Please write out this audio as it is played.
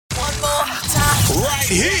right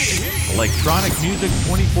here. Electronic music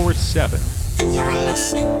 24/7. You're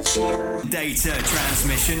listening to Data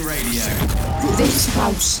Transmission Radio. This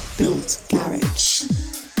House Built Garage.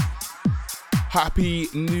 Happy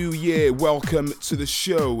New Year, welcome to the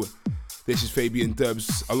show. This is Fabian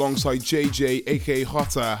Dubz alongside JayJay aka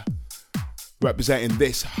Hotter, representing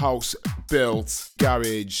this House Built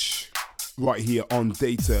Garage right here on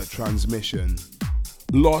Data Transmission.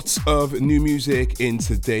 Lots of new music in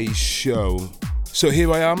today's show. So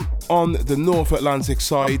here I am on the North Atlantic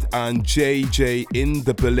side and JayJay in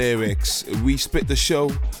the Balearics. We split the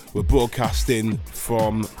show, we're broadcasting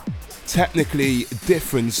from technically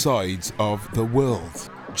different sides of the world.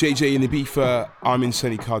 JayJay in Ibiza, I'm in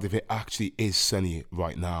sunny Cardiff. It actually is sunny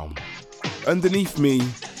right now. Underneath me,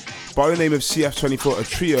 by the name of CF24, a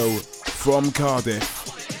trio from Cardiff.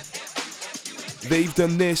 They've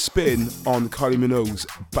done their spin on Kylie Minogue's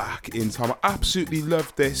Back in Time. I absolutely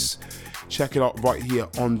love this. Check it out right here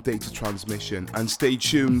on Data Transmission. And stay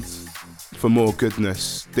tuned for more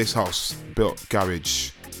goodness. This House Built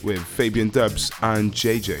Garage with Fabian Dubz and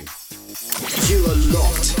JayJay. You are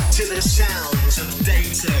locked to the sounds of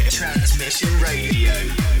Data Transmission Radio.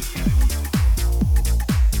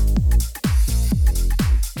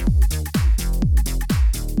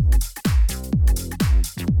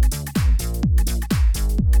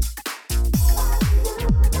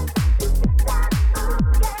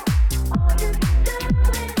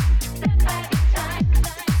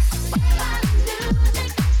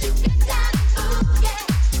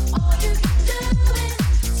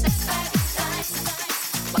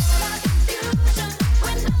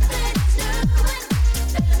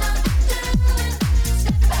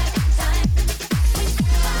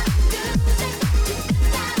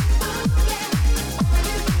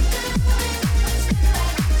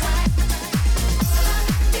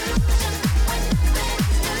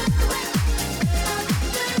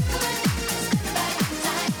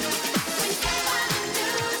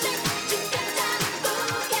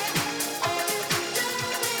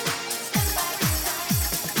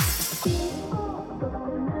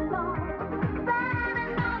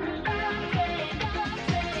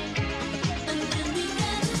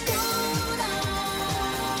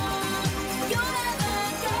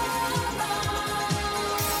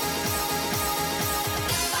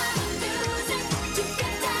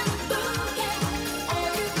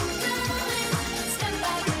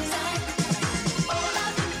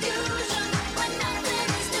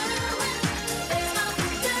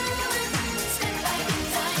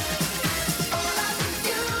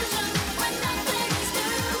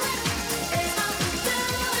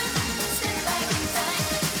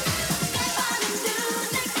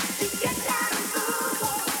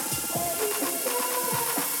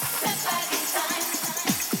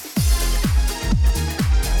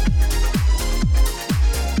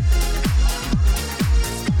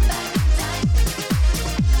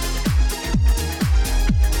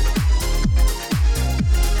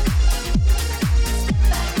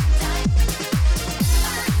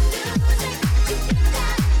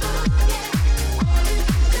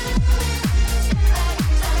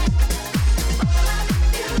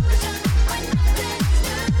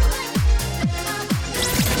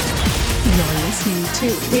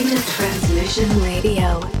 Data Transmission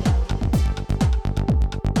Radio.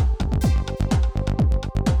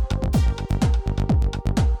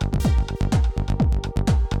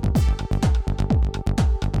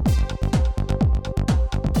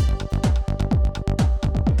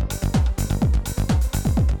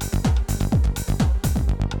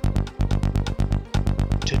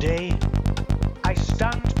 Today, I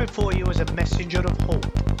stand before you as a messenger of hope,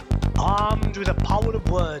 armed with the power of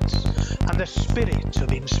words and the spirit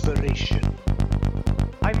of inspiration.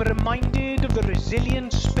 I'm reminded of the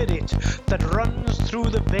resilient spirit that runs through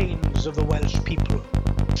the veins of the Welsh people,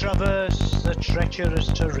 traverse the treacherous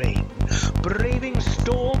terrain, braving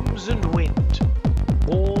storms and wind,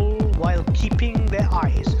 all while keeping their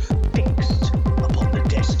eyes fixed upon the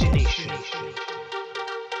destination.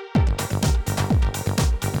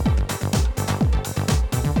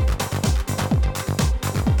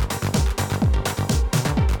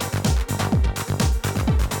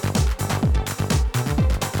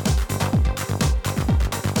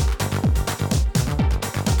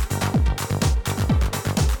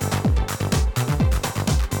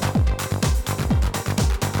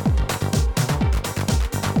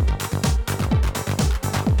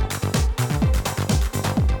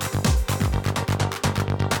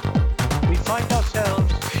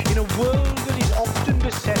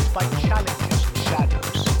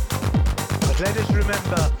 Let us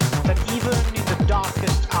remember that even in the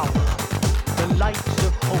darkest hour, the light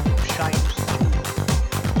of hope shines through.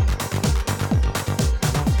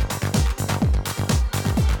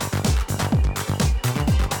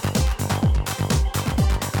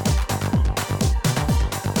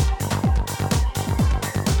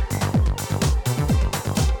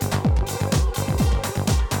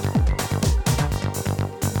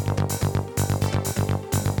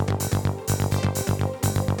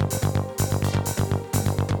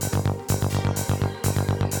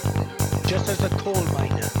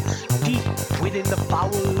 miner, deep within the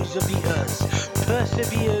bowels of the earth,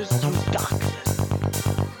 perseveres through darkness.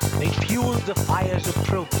 They fuel the fires of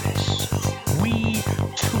progress. We,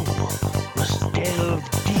 too, must delve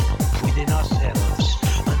deep within ourselves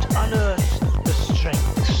and unearth the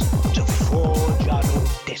strengths to forge our own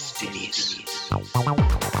destinies.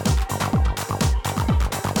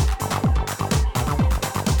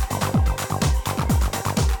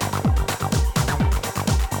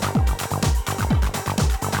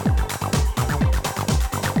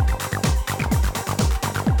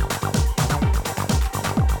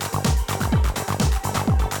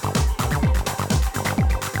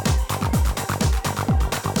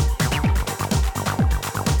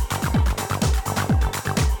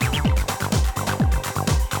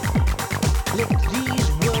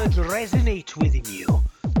 Resonate within you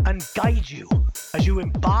and guide you as you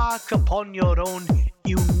embark upon your own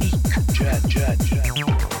unique journey.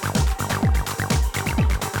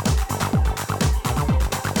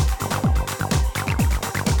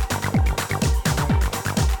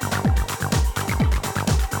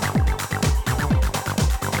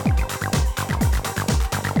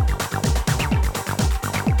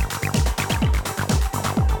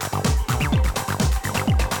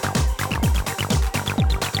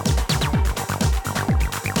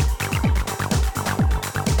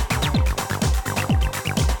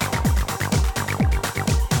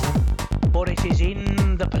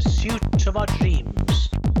 Of our dreams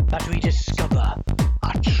that we discover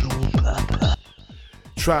our true purpose.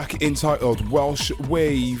 Track entitled Welsh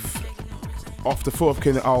Wave off the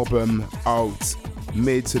forthcoming album out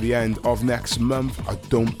mid to the end of next month. I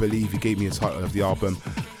don't believe he gave me a title of the album.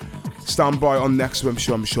 Stand by on next month's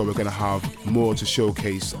show. I'm sure we're going to have more to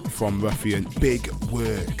showcase from Ruffian. Big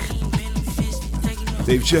work.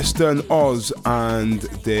 They've just done Oz and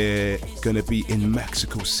they're going to be in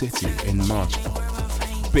Mexico City in March.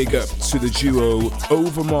 Big up to the duo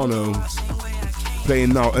Over Mono,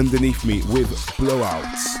 playing now underneath me with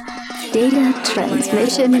Blowouts. Data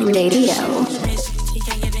Transmission Radio.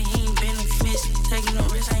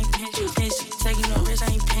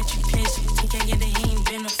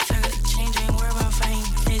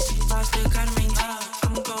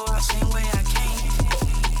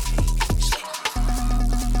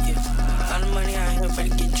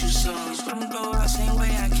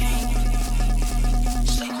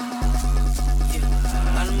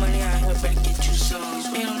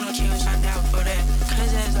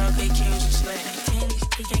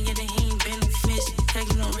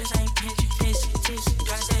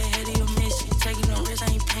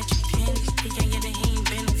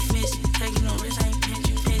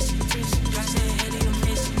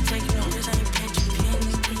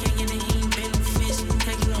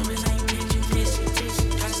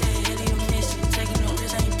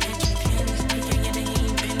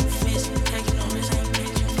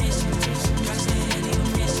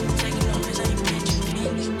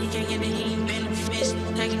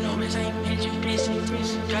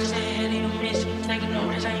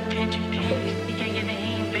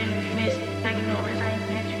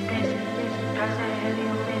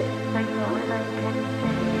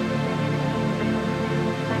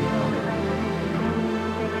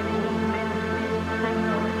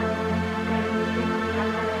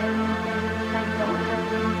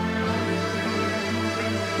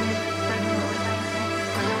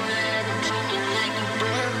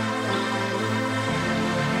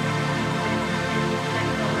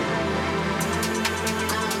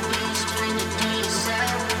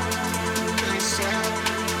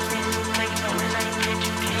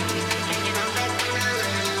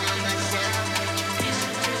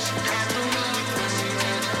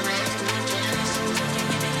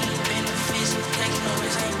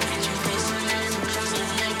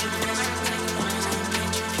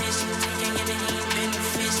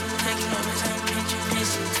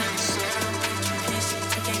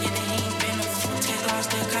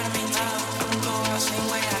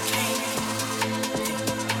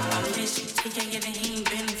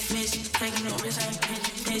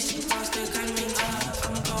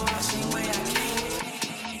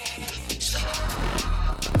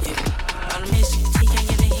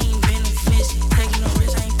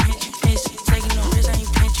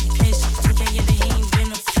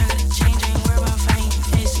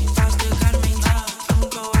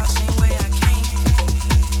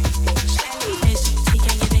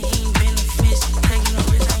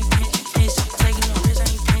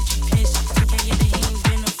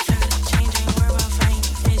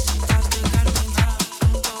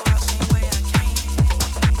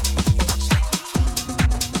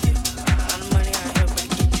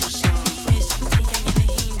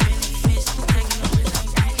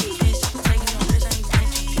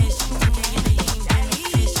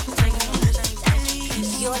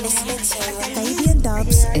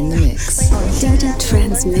 Data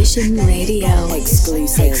Transmission Radio.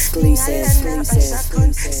 Exclusive.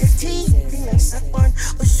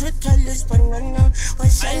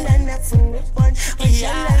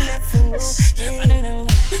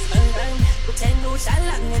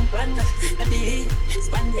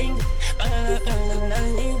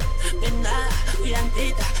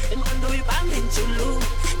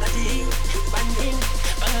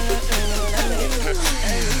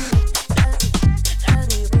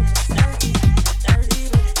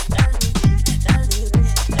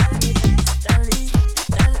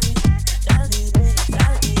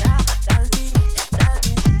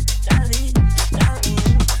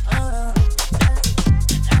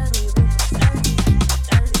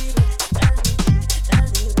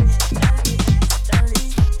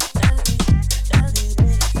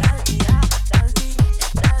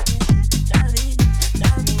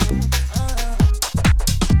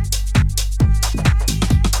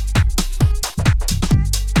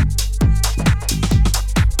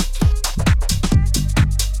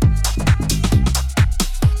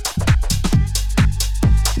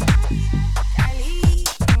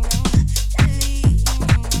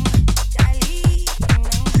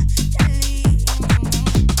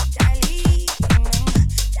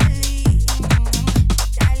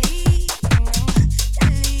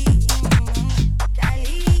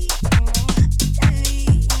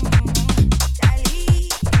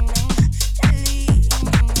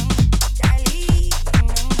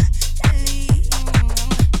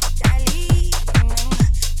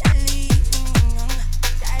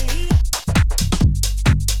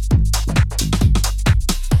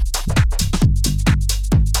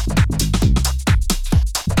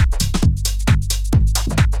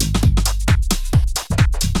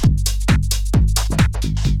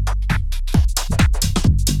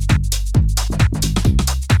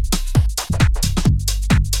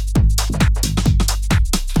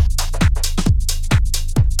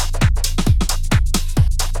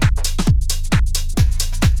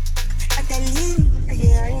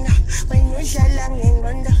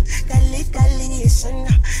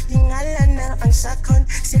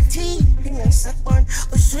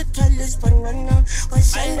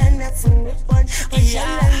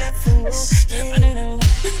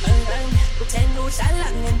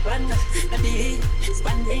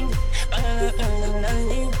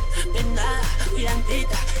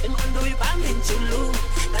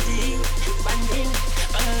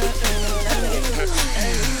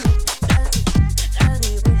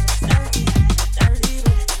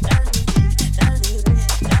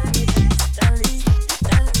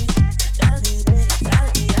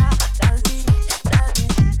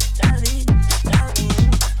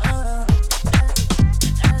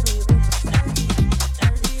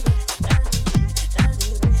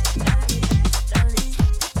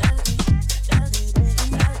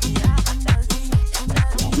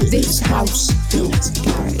 This house built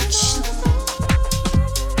garage.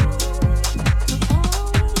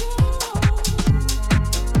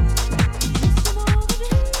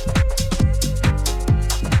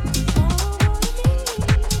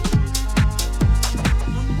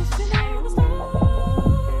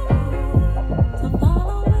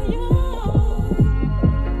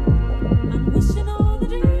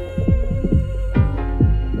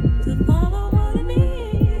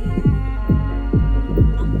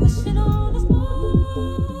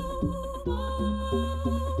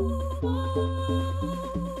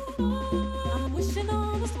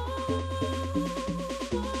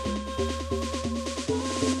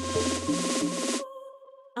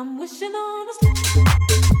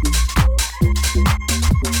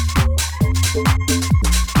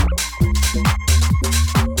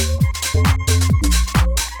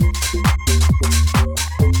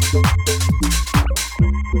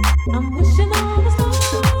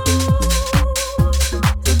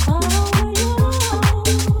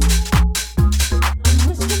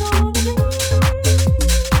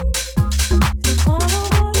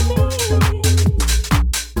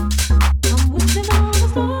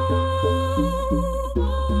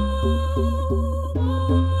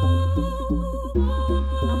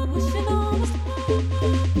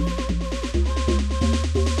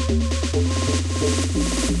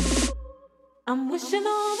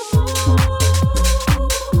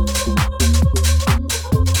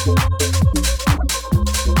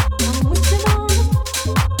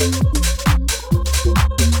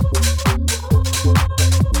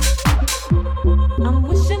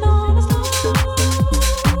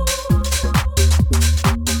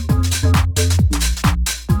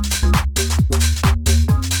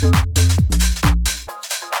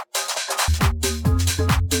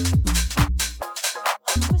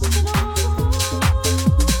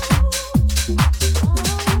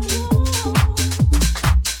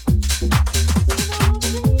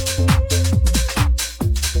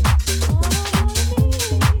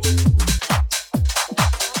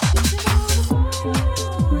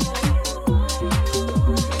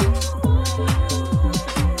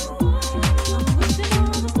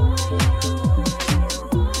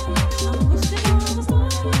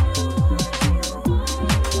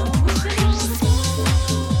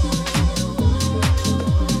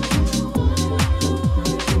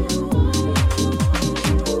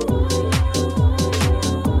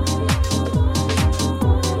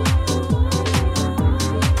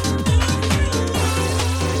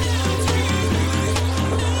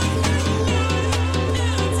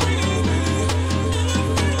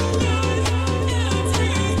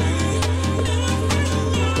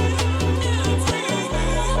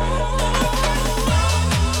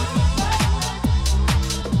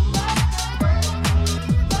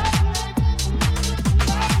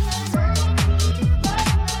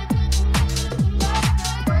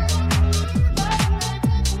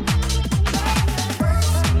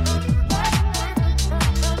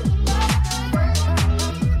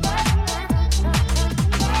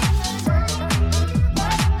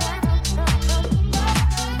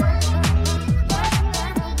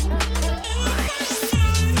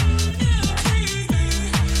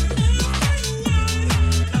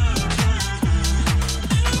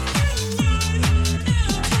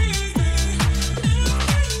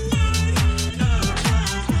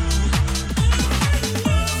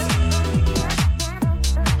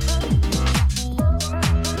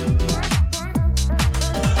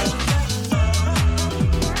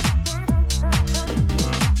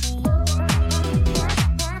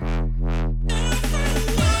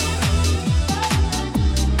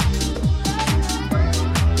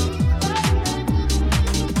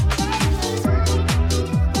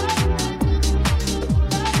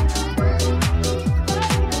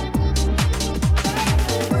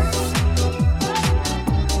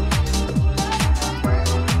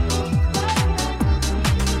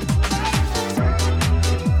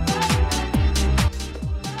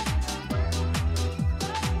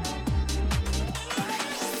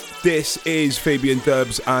 This is Fabian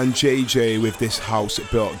Dubz and JayJay with this house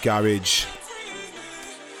built garage.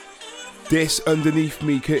 This underneath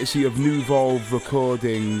me, courtesy of New Volve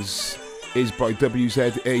Recordings, is by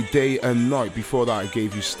WZA Day and Night. Before that I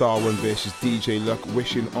gave you Star One versus DJ Luck,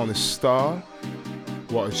 Wishing on a Star.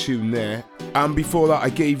 What a tune there. And before that I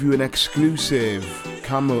gave you an exclusive,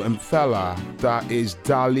 Camel and Fella. That is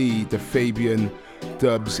Dali, the Fabian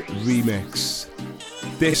Dubz remix.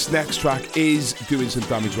 This next track is doing some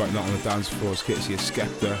damage right now on the dance floor. It's courtesy of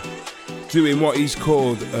Skepta, doing what he's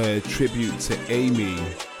called a tribute to Amy.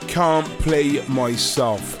 Can't Play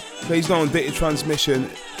Myself. Plays now on Data Transmission.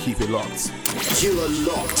 Keep it locked. You are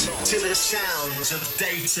locked to the sounds of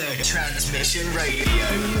Data Transmission Radio.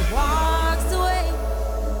 He walks away,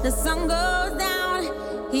 the sun goes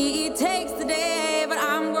down. He takes the day, but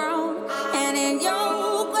I'm grown. And in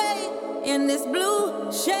your way, in this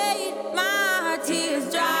blue shade, my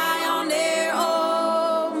tears dry on their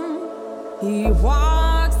own. He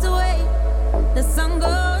walks away, the sun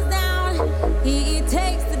goes down. He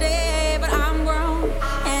takes the day, but I'm grown.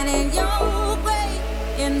 And in your way,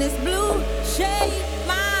 in this blue shade,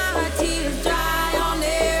 my tears dry on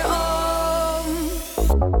their own.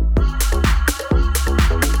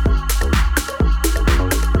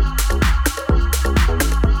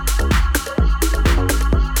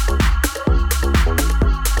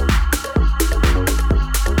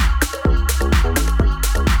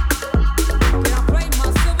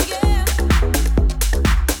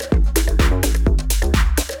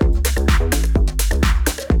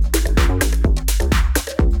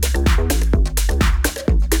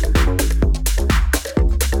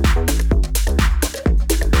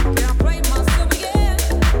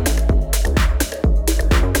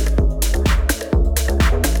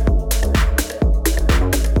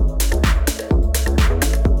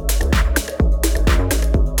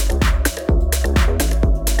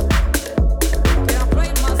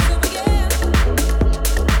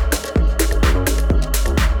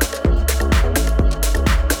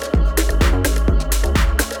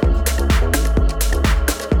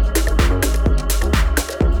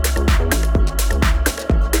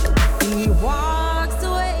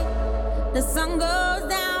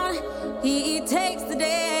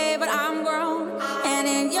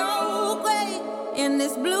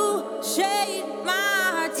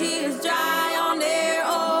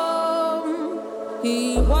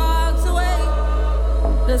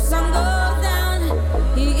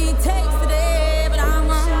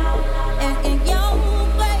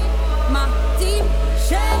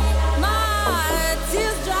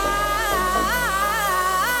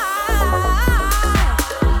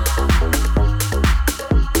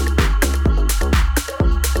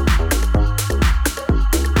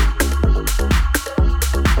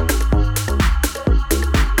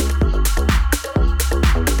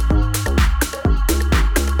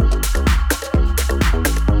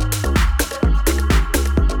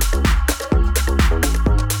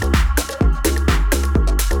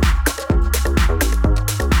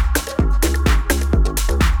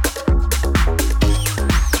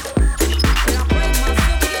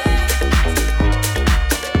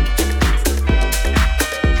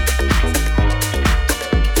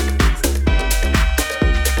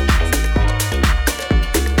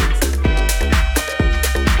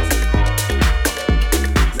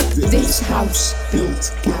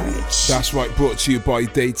 That's right, brought to you by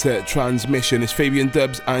Data Transmission. It's Fabian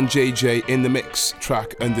Dubz and JayJay in the mix.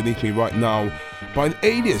 Track underneath me right now by an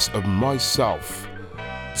alias of myself,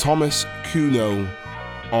 Thomas Kuno,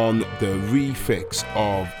 on the refix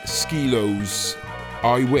of Skilo's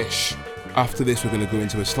I Wish. After this we're going to go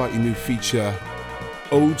into a slightly new feature,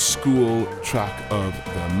 old school track of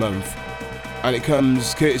the month, and it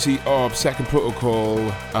comes courtesy of Second Protocol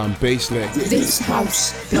and Basslick. This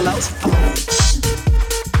house built garage.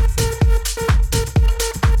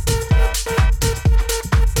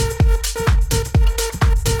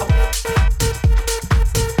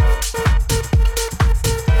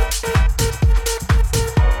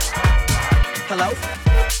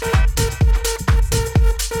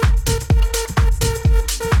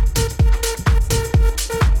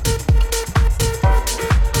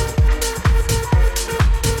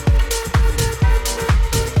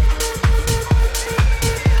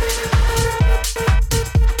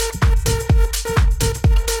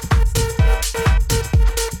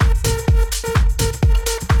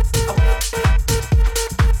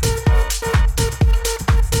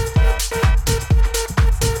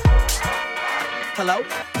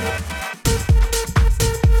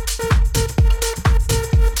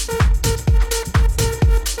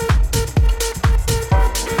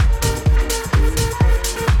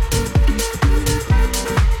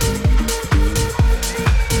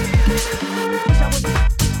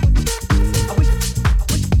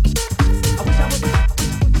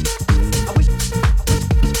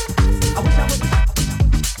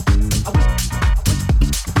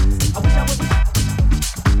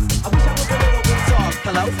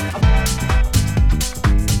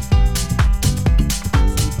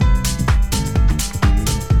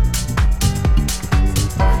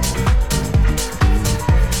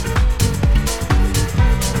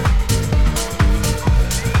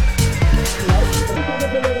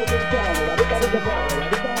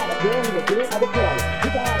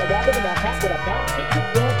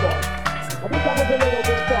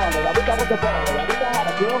 was a baller. I wish I had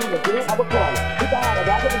a girl who was good, I would call her. Wish I had a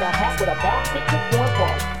rabbit in a hat with a basket, going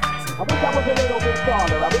far. I wish I was a little bit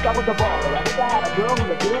taller. I wish I was a baller. I wish I had a girl who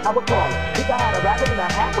was good, I would call her. Wish I had a rabbit in a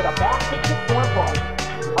hat with a basket, going far.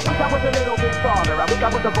 I wish I was a little bit taller. I wish I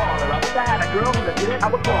was a baller. I wish I had a girl who was good, I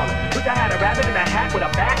would call her. Wish I had a rabbit in a hat with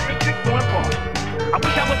a basket, going far. I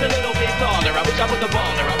wish I was a little bit taller. I wish I was a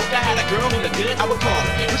baller. I wish I had a girl who looked good, I would call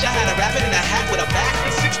her. Wish I had a rabbit in a hat with a back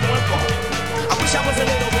and 6'1". I wish I was a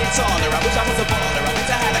little bit taller. I wish I was a baller. I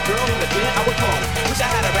wish I had a girl who looked good, I would call her. Wish I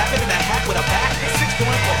had a rabbit in a hat with a back and 6'1".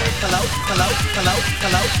 Hello, hello, hello,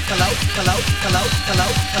 hello, hello, hello, hello,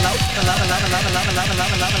 hello,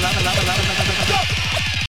 hello, hello, hello.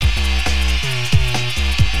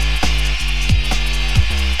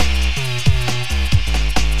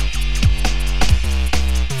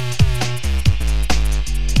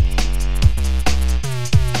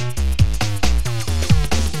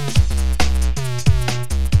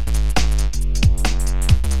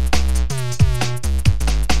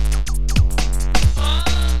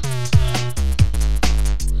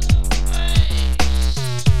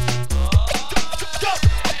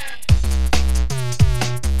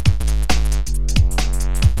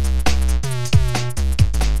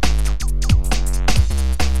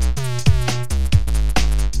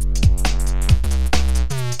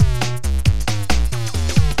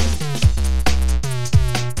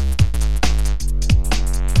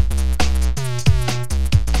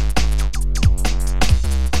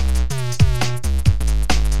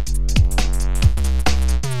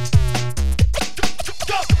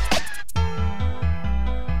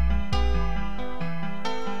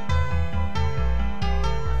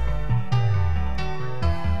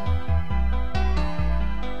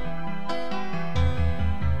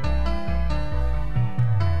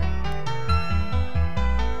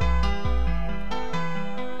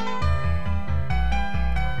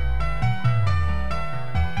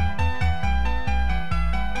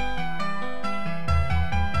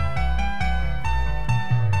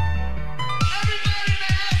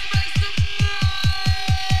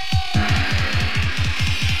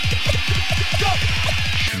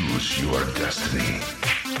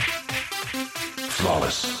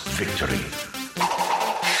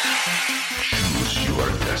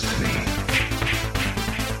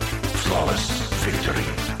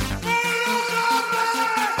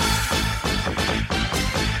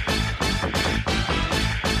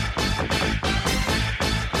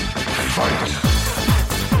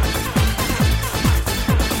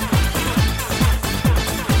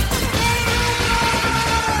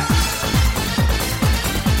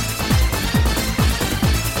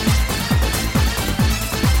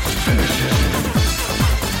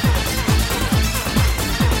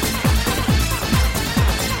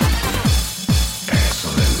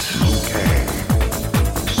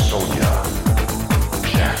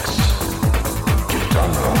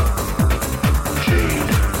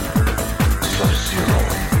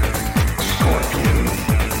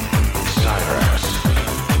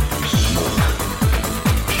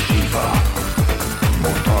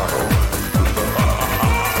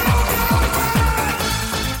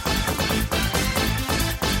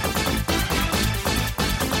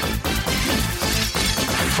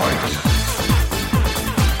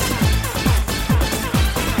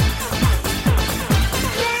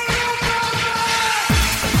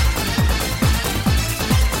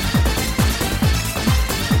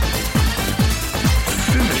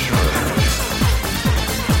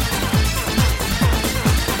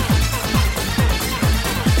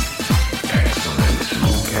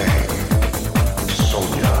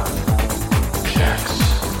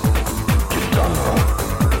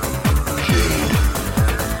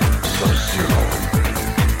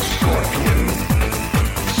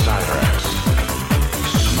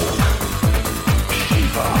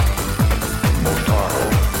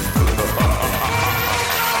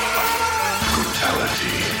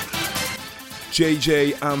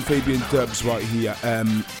 JayJay and Fabian Dubz right here.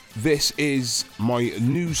 This is my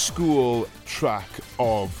new school track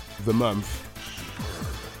of the month.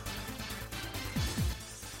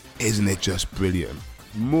 Isn't it just brilliant?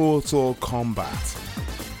 Mortal Kombat.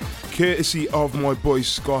 Courtesy of my boy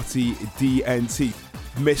Scotty DNT.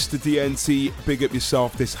 Mr. DNT, big up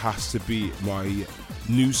yourself. This has to be my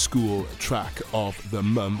new school track of the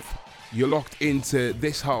month. You're locked into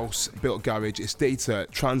this house built garage. It's data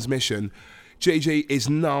transmission. JayJay is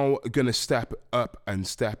now going to step up and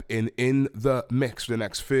step in the mix for the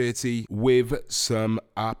next 30 with some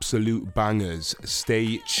absolute bangers.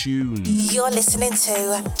 Stay tuned. You're listening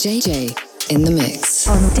to JayJay in the mix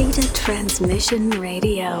on Data Transmission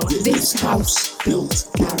Radio. This house built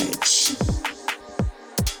garage.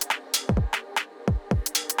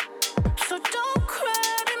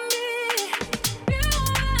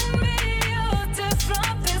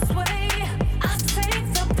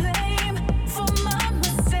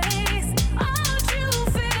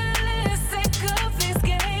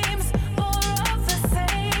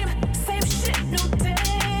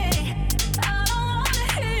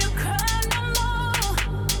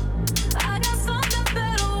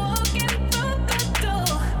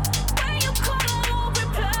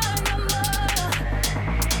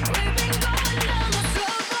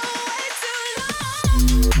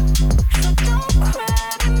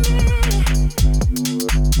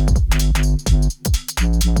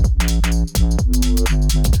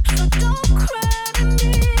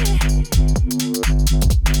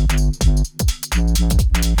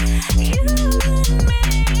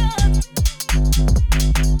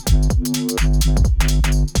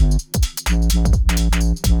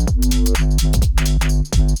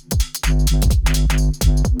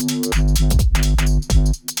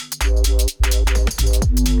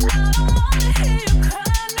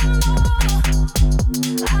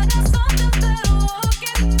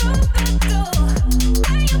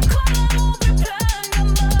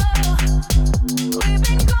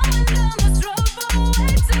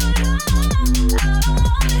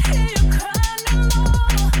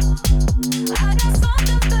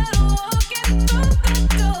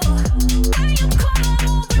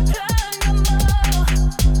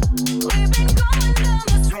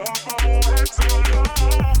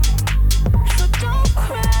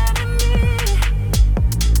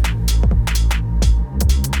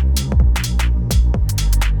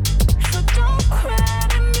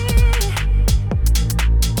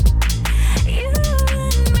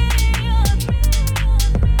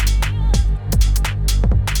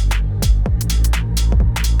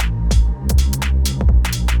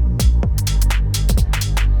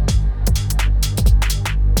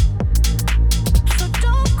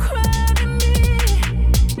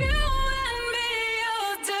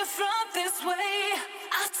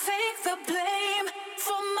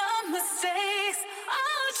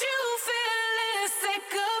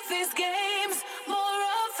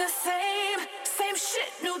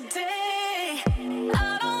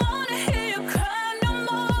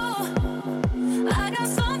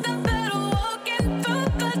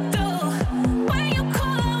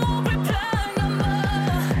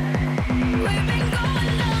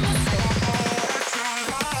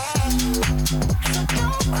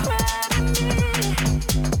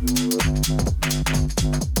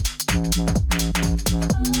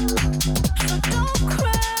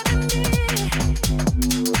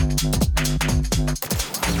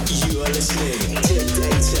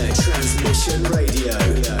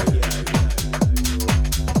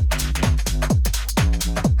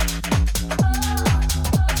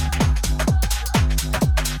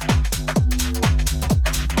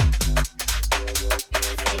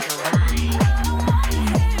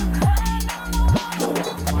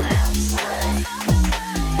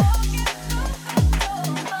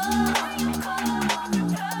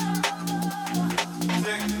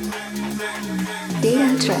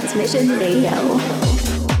 Transmission Radio.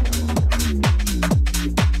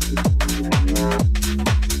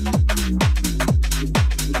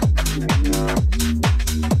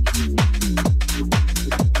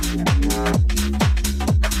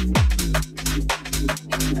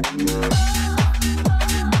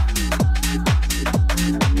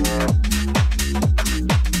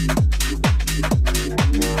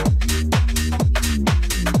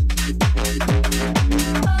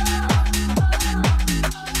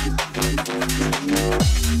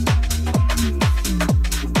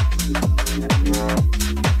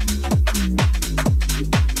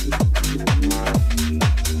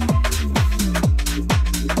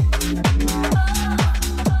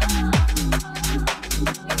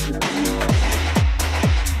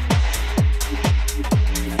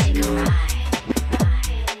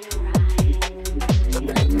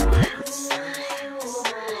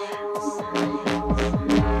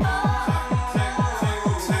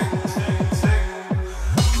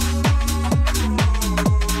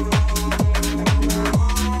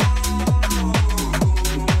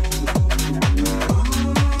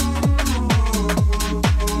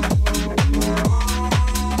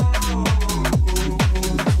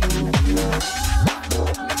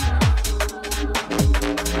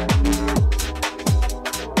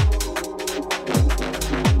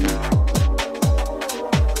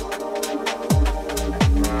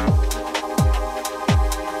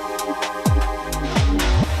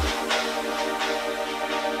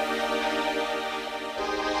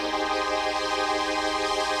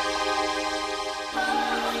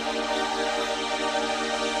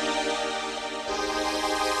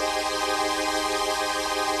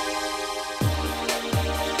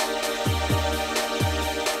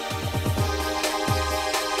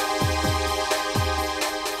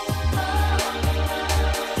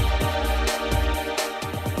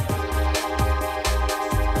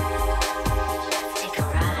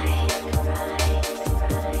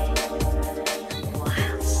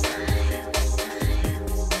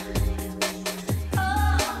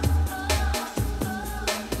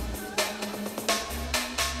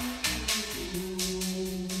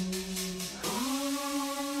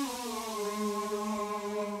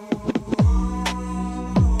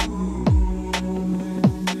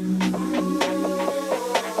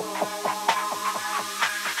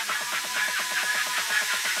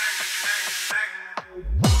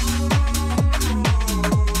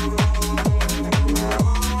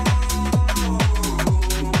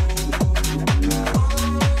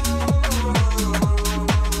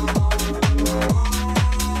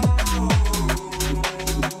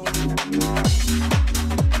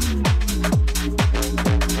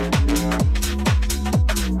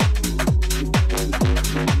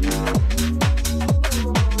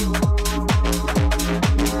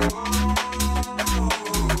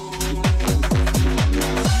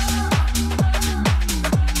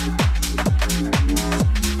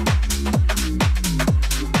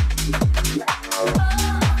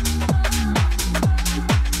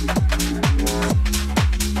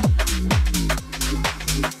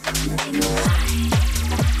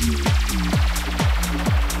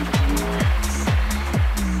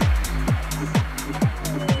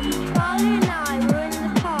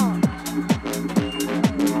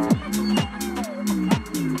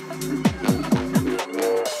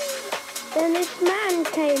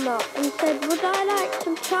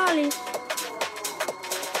 Charlie's.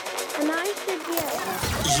 And I said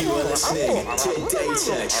yes. You are listening to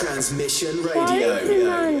Data Transmission Charlie Radio.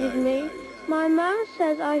 reminded me, my mum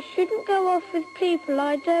says I shouldn't go off with people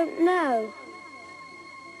I don't know.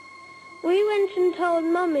 We went and told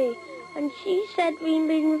Mummy, and she said we'd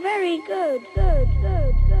been very good.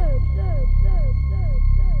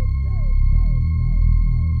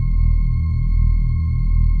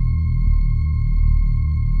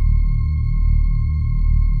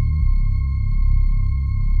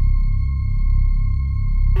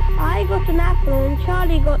 I got an apple and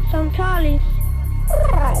Charlie got some Charlies.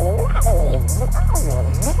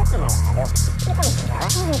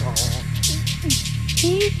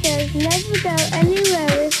 He says never go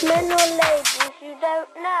anywhere with men or ladies you don't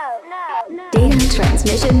know. Data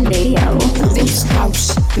Transmission Radio. This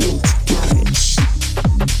house built garage.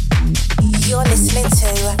 You're listening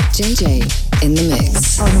to JayJay in the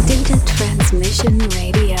mix. On Data Transmission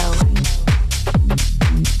Radio.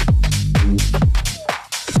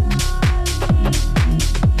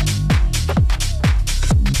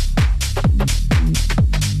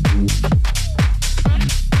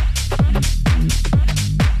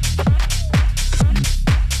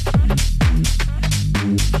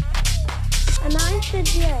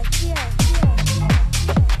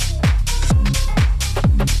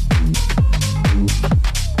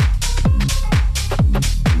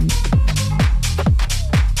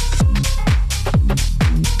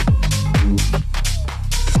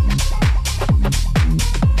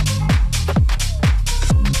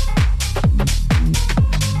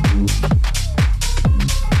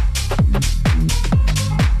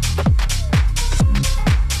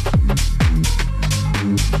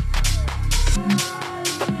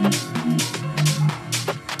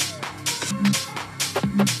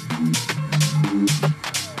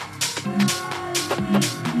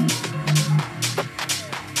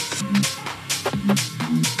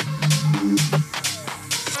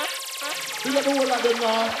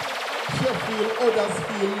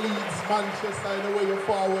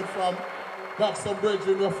 Some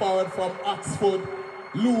brethren were forward from Oxford,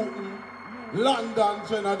 Luton, London,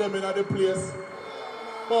 Jenna them in the place.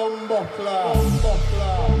 Bumbleclaw.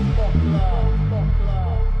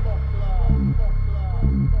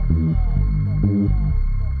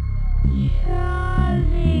 Charlie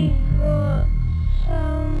got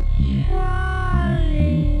some Charlies.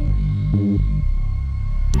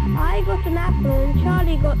 I got an apple and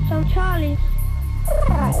Charlie got some Charlies.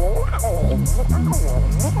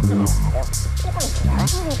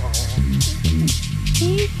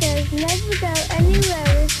 He says never go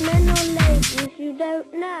anywhere with men or ladies you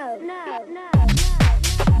don't know.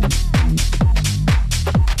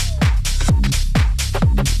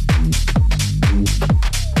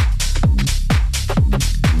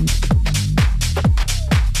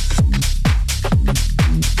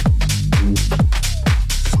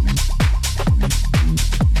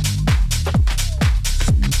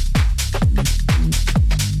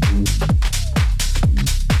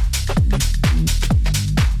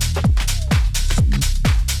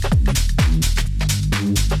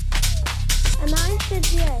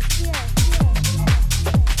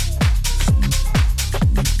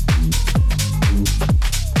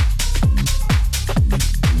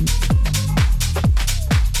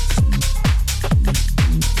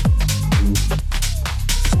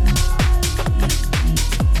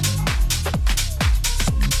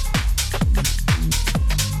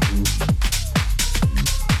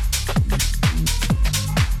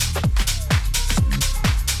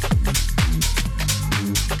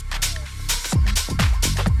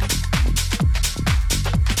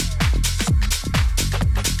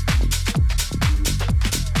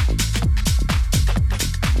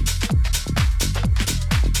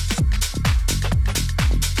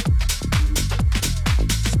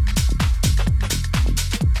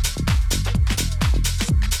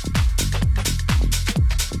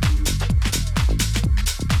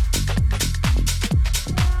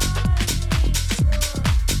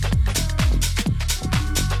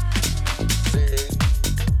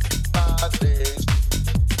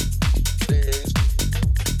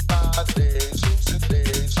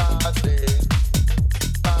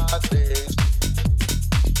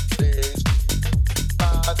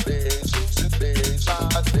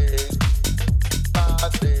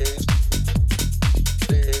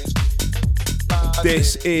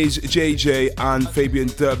 This is JayJay and Fabian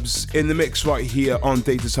Dubz in the mix right here on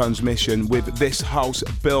Data Transmission with This House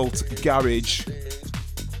Built Garage.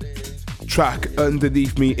 Track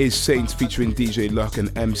underneath me is Saints featuring DJ Luck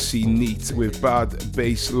and MC Neat with Bad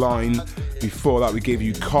Bass Line. Before that we gave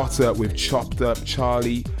you Cotter with Chopped Up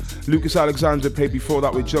Charlie. Lucas Alexander played before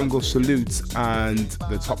that with Jungle Salute, and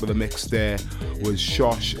the top of the mix there was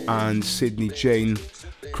Shosh and Sydney Jane.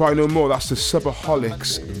 Cry No More, that's the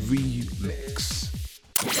Subaholics remix.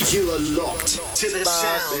 You are locked to the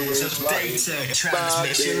sounds of Data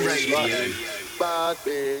Transmission Radio. Bad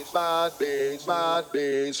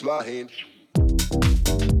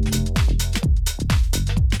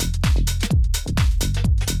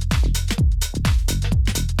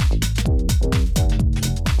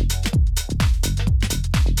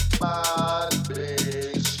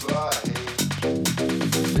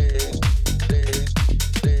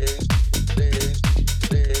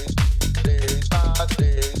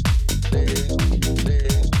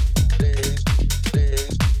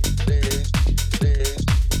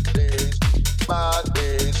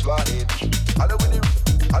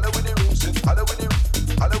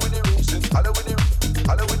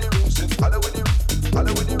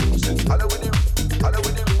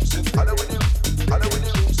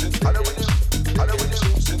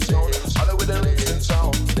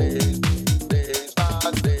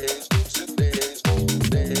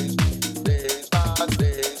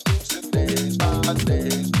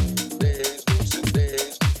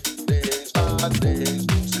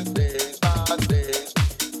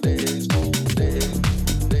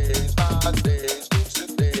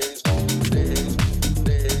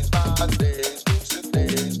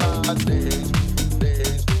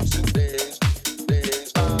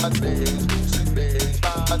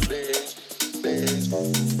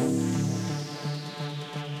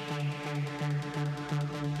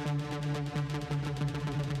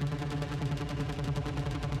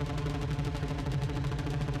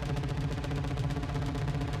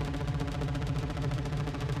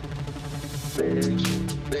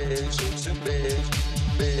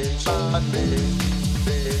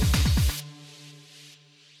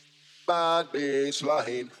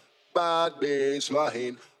bass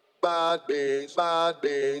line. Bad bass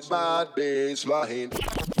line. Bad bass line.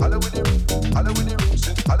 Holla with the roots, holla with the roots,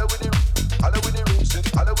 holla with the roots, holla with the roots,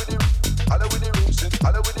 holla with the roots, holla with the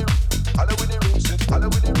roots, holla with the roots, holla with the roots, holla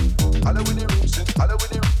with the roots, holla with the roots, holla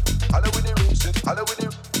with the roots, holla with the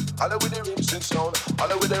roots, holla with the roots and sound,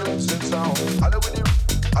 holla with the roots and sound, holla with the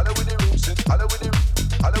roots, holla with the roots, holla with the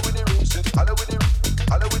roots, holla with the roots, holla with the roots, holla with the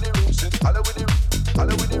roots, holla with the roots, holla with the roots, holla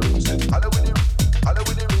with the roots. Holla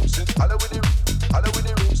with the roots, holla with the roots, holla with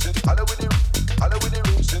the roots, holla with the roots, holla with the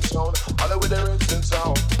roots and sound, holla with the roots and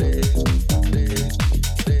sound.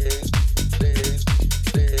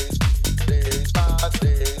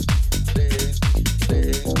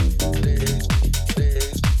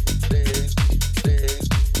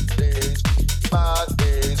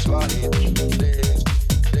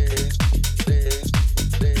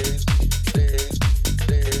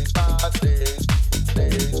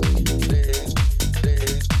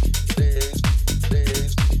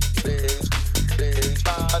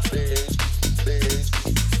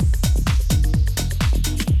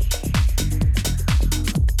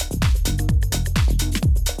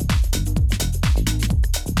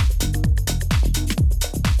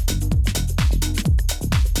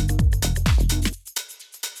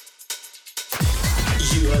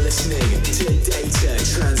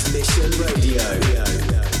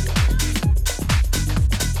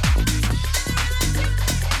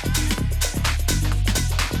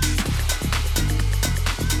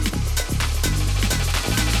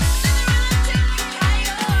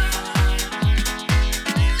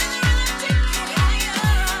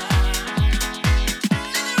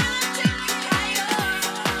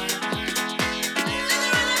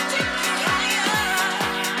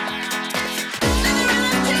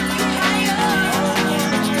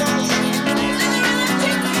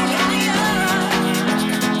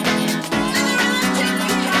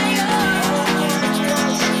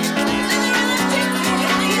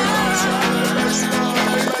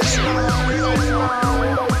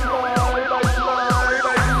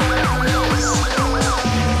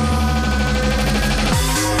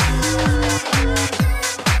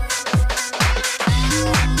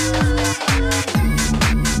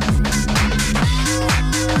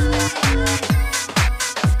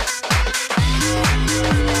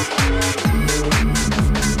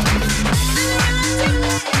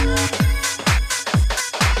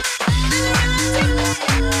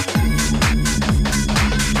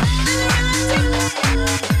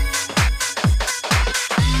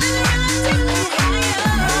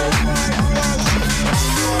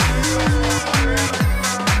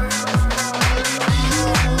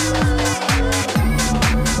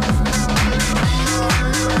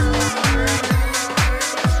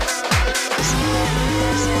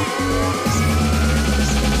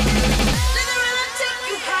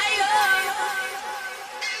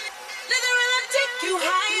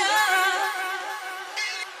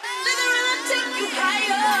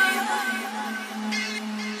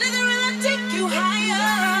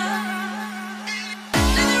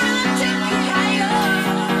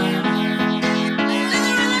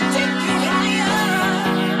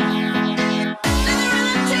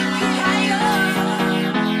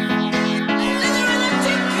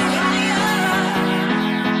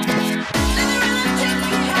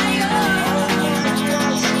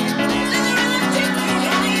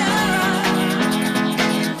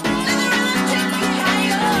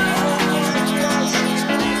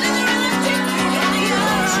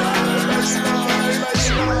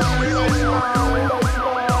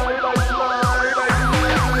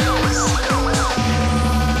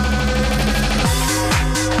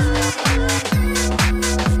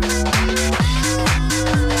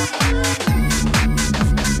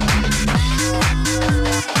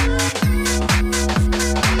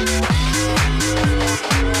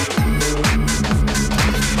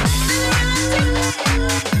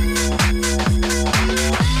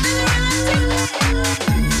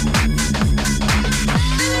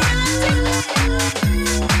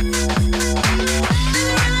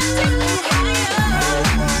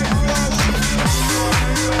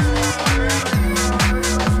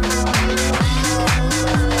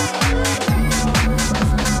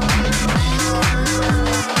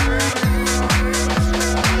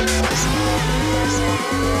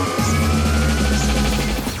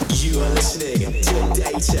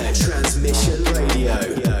 Transmission Radio.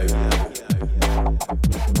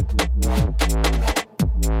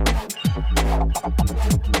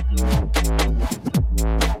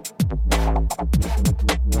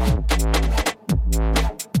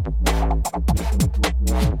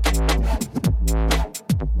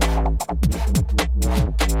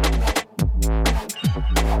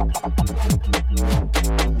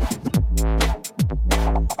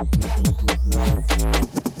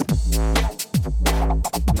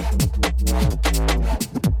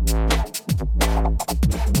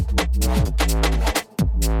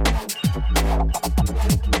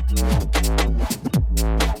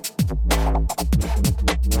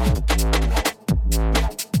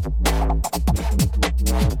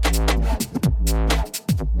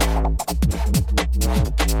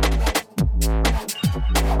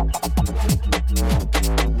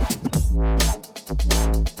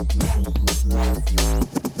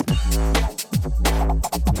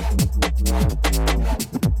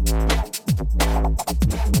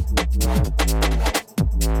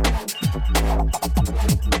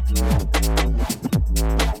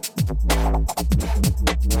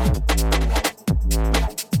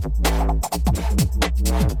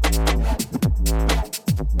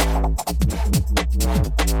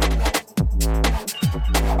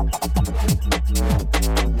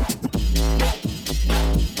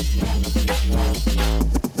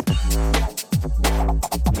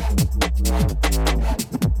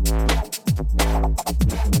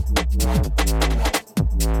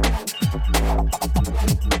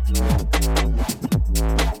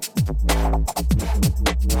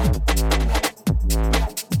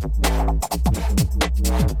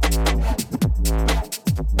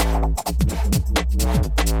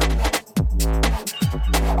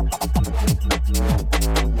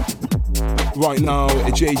 Right now,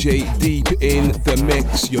 JayJay deep in the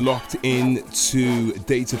mix. You're locked in to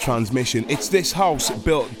Data Transmission. It's this house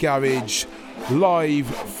built garage live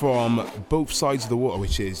from both sides of the water,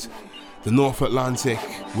 which is the North Atlantic,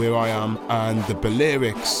 where I am, and the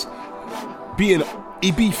Balearics, being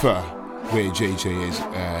Ibiza, where JayJay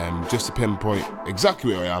is. Just to pinpoint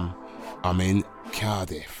exactly where I am, I'm in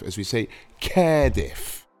Cardiff, as we say,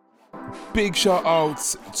 Cardiff. Big shout out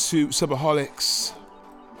to Subaholics,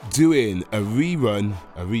 doing a rerun,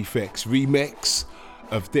 a remix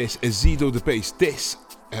of this Azido the Bass. This,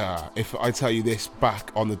 if I tell you this,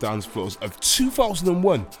 back on the dance floors of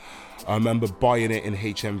 2001. I remember buying it in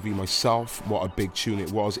HMV myself. What a big tune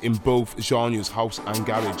it was, in both genres, house and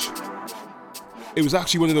garage. It was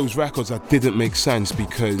actually one of those records that didn't make sense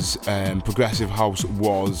because progressive house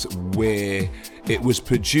was where it was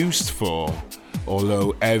produced for.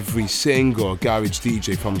 Although every single garage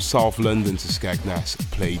DJ from South London to Skegness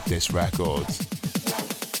played this record.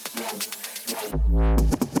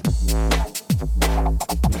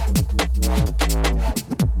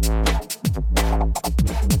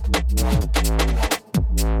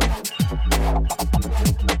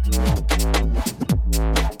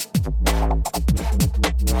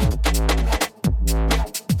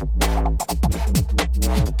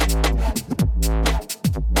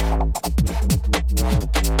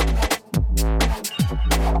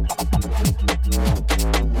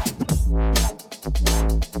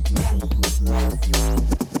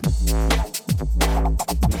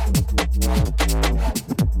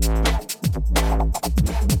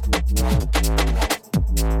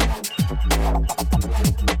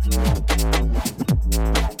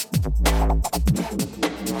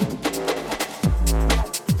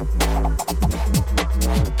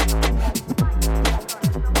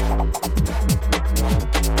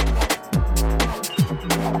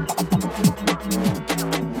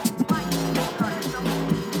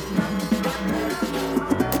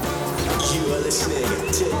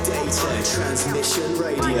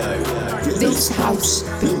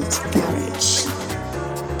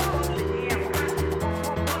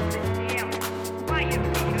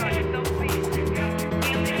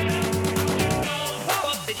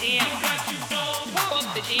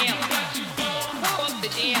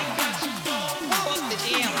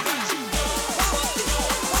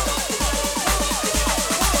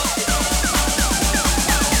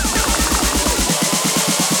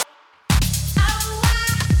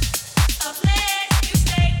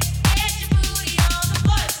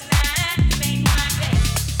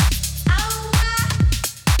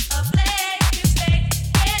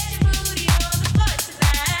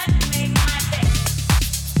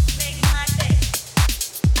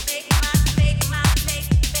 Make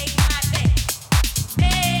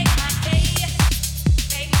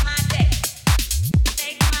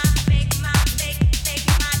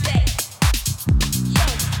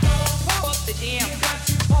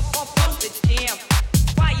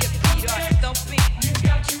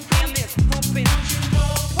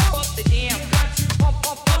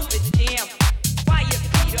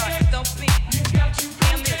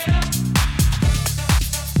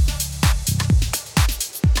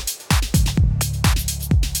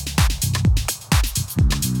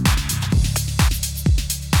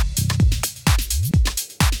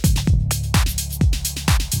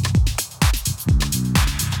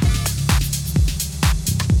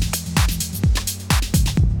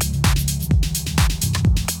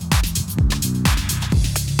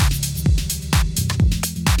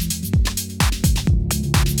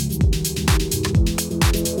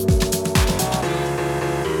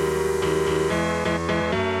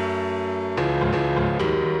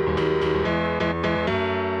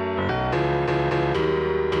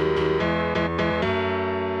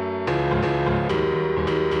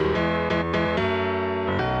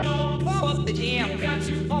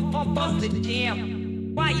Bust the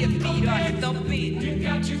jam. Why your feet are thumping?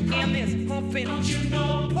 Jam is pumping.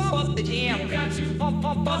 Bust the jam.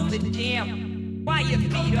 Bust the jam. Why your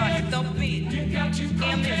feet are thumping?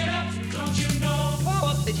 Jam is.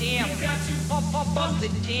 Bust the jam. Bust the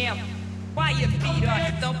jam. Why your feet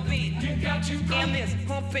are thumping? Jam is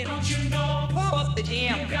pumping. Bust the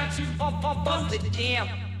jam. Bust the jam.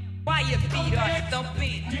 Why your feet are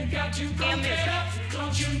thumping? Jam is.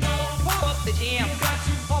 Bust the jam.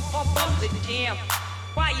 Bust the jam.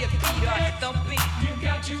 Why your feet are thumping?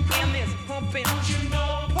 Jam is pumping.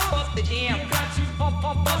 Bust the jam.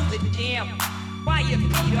 Bust the jam. Why your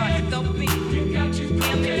feet are thumping?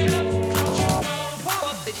 Jam is.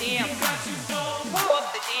 Bust the jam. Bust the jam. Bust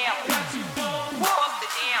the jam. Bust the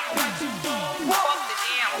jam. Bust the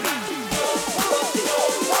jam.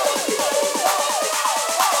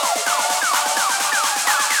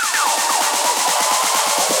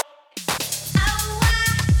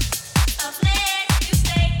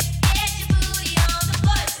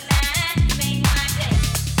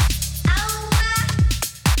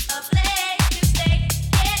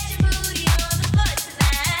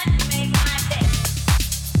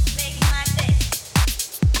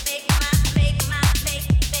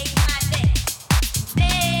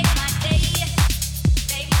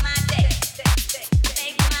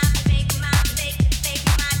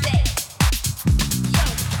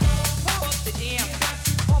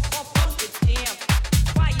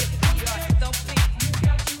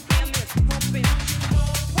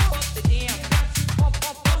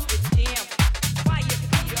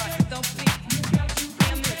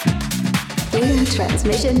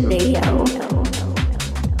 Transmission Radio.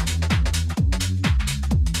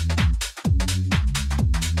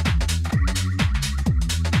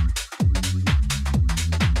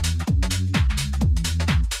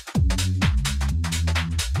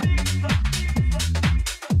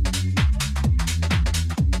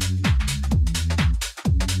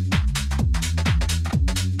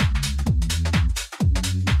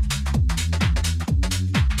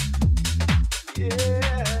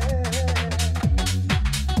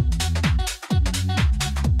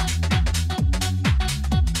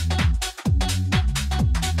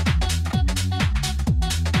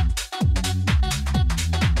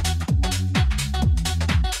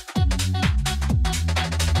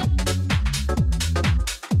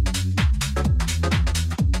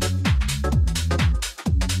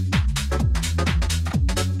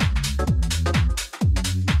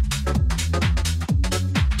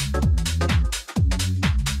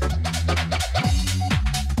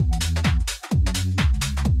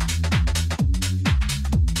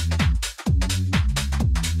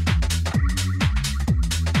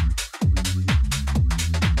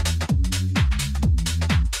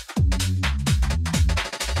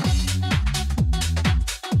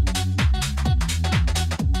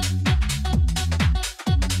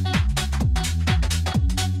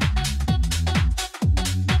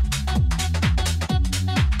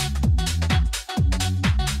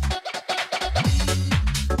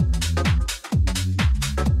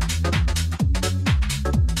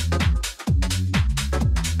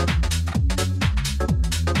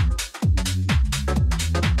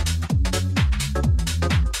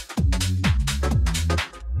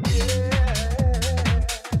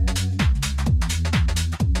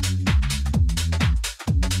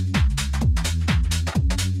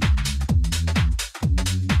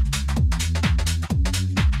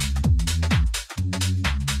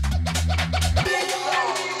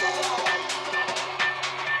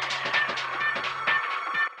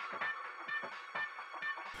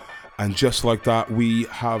 And just like that, we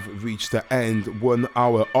have reached the end, 1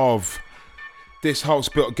 hour of this House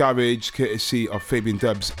Built Garage, courtesy of Fabian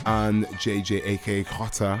Dubz and JayJay, aka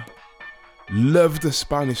Jota. Love the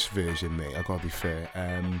Spanish version, mate, I gotta be fair.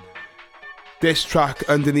 This track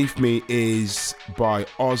underneath me is by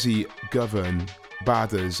Ozzy Govern,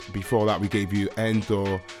 Badders. Before that, we gave you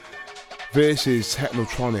Endor versus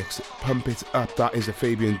Technotronics, Pump It Up. That is a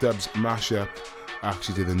Fabian Dubz mashup. I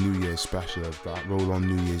actually did a New Year's special of that, Roll on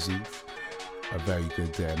New Year's Eve. A very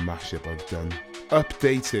good mashup I've done.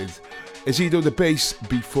 Updated. Azido the Bass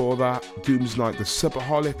before that, Doom's Night, the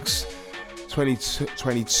Superholics,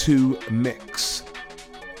 2022 mix.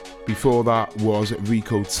 Before that was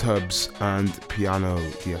Rico Tubbs and Piano,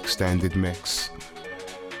 the extended mix.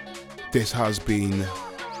 This has been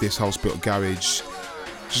This House Built Garage.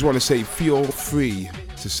 Just want to say, feel free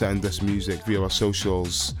to send us music via our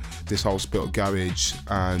socials, This House Built Garage,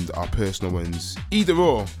 and our personal ones. Either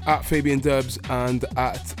or, at Fabian Dubz and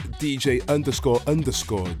at DJ__JayJay.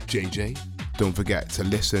 don't forget to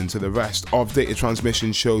listen to the rest of Data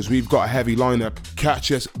Transmission shows. We've got a heavy lineup.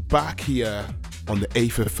 Catch us back here on the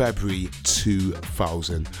 8th of February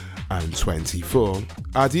 2024.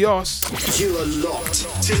 Adios. You are locked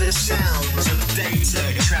to the sounds of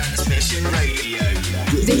Data Transmission Radio.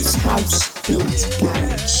 This house built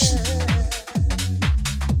garage.